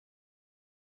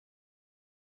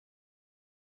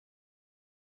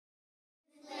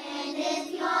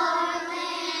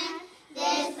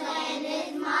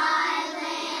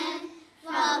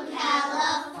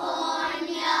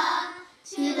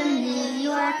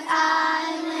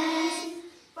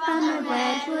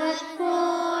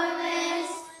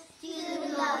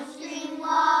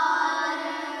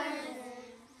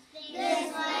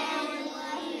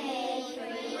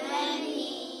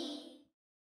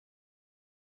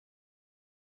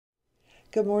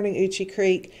Good morning, Uchi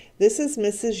Creek. This is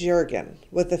Mrs. Jurgen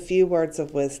with a few words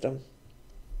of wisdom.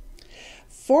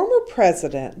 Former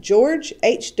President George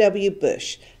H.W.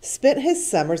 Bush spent his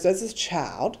summers as a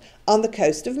child on the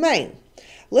coast of Maine.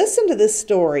 Listen to this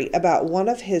story about one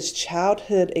of his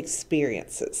childhood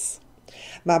experiences.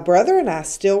 My brother and I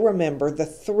still remember the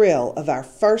thrill of our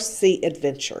first sea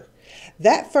adventure.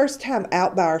 That first time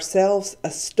out by ourselves, a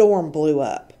storm blew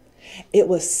up. It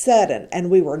was sudden and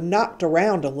we were knocked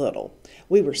around a little.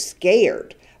 We were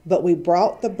scared, but we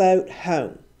brought the boat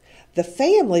home. The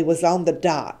family was on the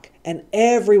dock and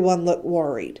everyone looked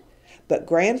worried. But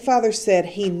Grandfather said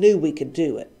he knew we could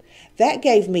do it. That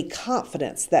gave me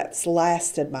confidence that's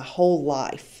lasted my whole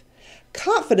life.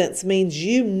 Confidence means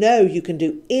you know you can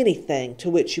do anything to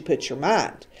which you put your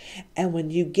mind. And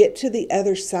when you get to the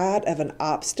other side of an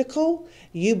obstacle,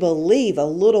 you believe a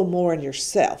little more in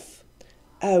yourself.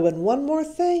 Oh, and one more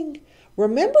thing.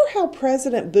 Remember how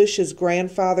President Bush's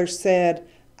grandfather said,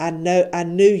 I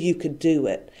knew you could do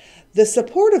it. The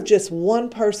support of just one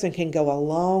person can go a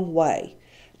long way.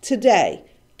 Today,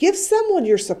 give someone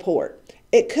your support.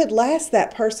 It could last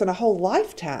that person a whole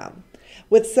lifetime.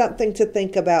 With something to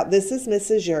think about, this is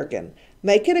Mrs. Jurgen.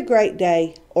 Make it a great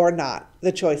day or not.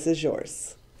 The choice is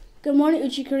yours. Good morning,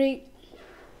 Uchi Creek.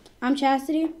 I'm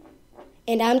Chastity.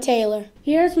 And I'm Taylor.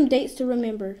 Here are some dates to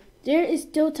remember. There is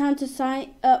still time to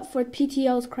sign up for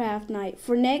PTO's craft night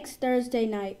for next Thursday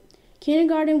night.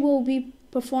 Kindergarten will be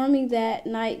performing that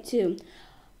night too.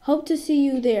 Hope to see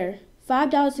you there.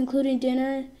 $5 including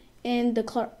dinner and the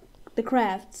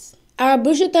crafts. Our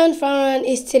Bushathon fun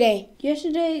is today.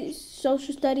 Yesterday's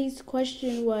social studies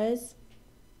question was,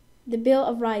 the Bill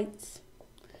of Rights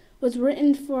was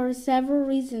written for several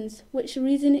reasons. Which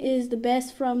reason is the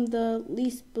best from the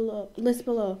list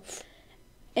below?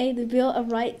 A. The Bill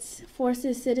of Rights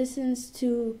forces citizens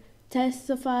to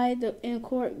testify in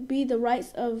court. B. The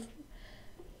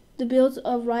Bill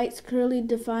of Rights clearly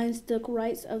defines the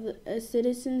rights of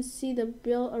citizens. C. The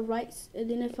Bill of Rights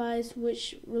identifies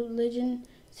which religion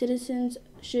citizens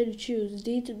should choose.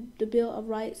 D. The Bill of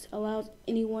Rights allows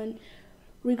anyone,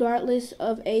 regardless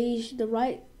of age, the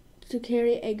right to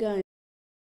carry a gun.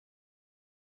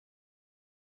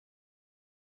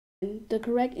 The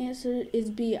correct answer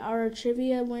is B. Our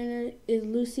trivia winner is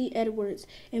Lucy Edwards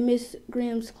in Miss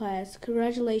Grimm's class.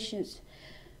 Congratulations.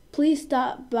 Please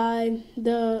stop by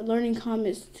the Learning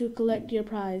Commons to collect your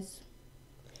prize.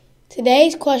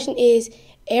 Today's question is,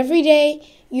 every day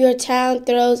your town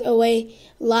throws away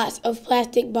lots of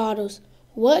plastic bottles.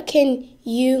 What can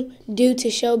you do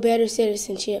to show better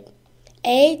citizenship?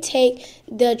 A. Take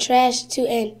the trash to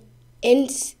an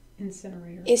incinerator.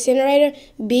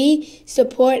 B.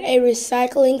 Support a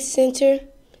recycling center.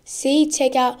 C.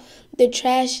 Take out the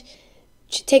trash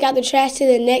to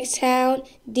the next town.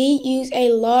 D. Use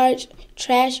a large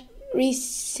trash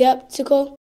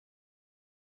receptacle.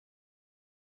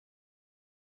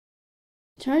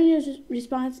 Turn your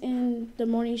response in the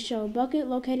morning show bucket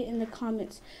located in the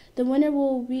comments. The winner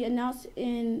will be announced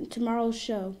in tomorrow's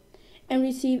show and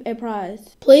receive a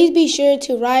prize. Please be sure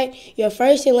to write your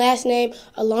first and last name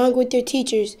along with your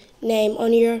teacher's name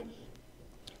on your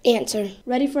answer.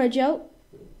 Ready for a joke?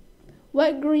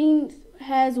 What green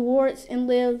has warts and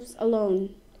lives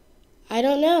alone? I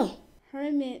don't know.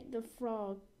 Hermit the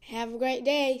frog. Have a great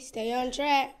day. Stay on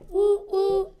track. Woo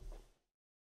woo.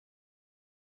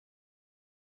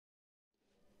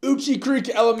 Uchi Creek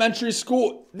Elementary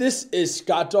School. This is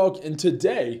Scott Dog, and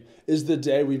today is the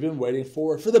day we've been waiting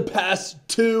for the past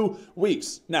 2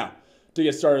 weeks. Now, to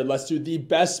get started, let's do the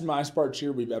best Mind Spark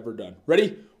cheer we've ever done.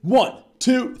 Ready? 1,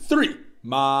 2, 3.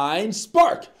 Mind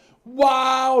Spark.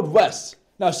 Wild West.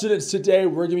 Now, students, today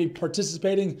we're going to be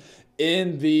participating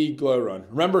in the Glow Run.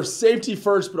 Remember, safety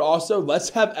first, but also let's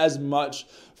have as much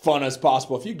fun as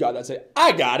possible. If you got that, say,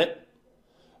 I got it.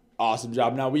 Awesome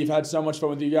job. Now, we've had so much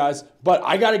fun with you guys, but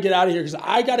I got to get out of here because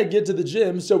I got to get to the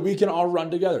gym so we can all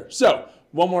run together. So,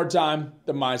 one more time,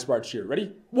 the Mind Spark cheer.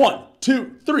 Ready? 1,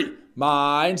 2, 3.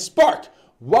 Mind Spark.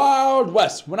 Wild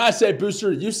West. When I say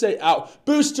booster, you say out.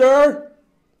 Booster.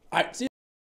 All right, see you.